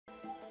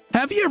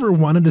Have you ever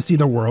wanted to see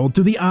the world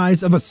through the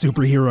eyes of a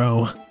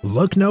superhero?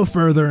 Look no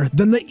further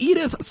than the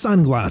EDITH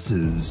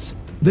sunglasses.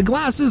 The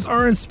glasses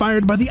are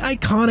inspired by the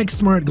iconic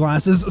smart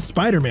glasses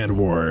Spider-Man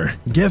wore,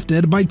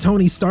 gifted by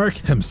Tony Stark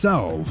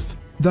himself.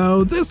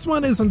 Though this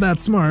one isn't that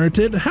smart,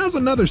 it has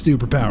another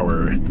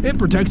superpower. It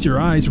protects your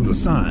eyes from the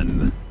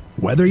sun.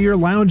 Whether you're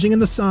lounging in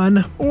the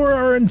sun or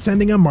are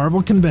attending a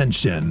Marvel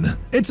convention,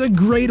 it's a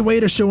great way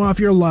to show off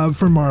your love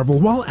for Marvel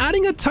while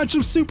adding a touch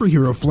of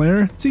superhero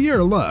flair to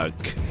your look.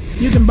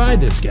 You can buy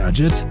this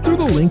gadget through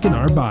the link in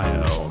our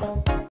bio.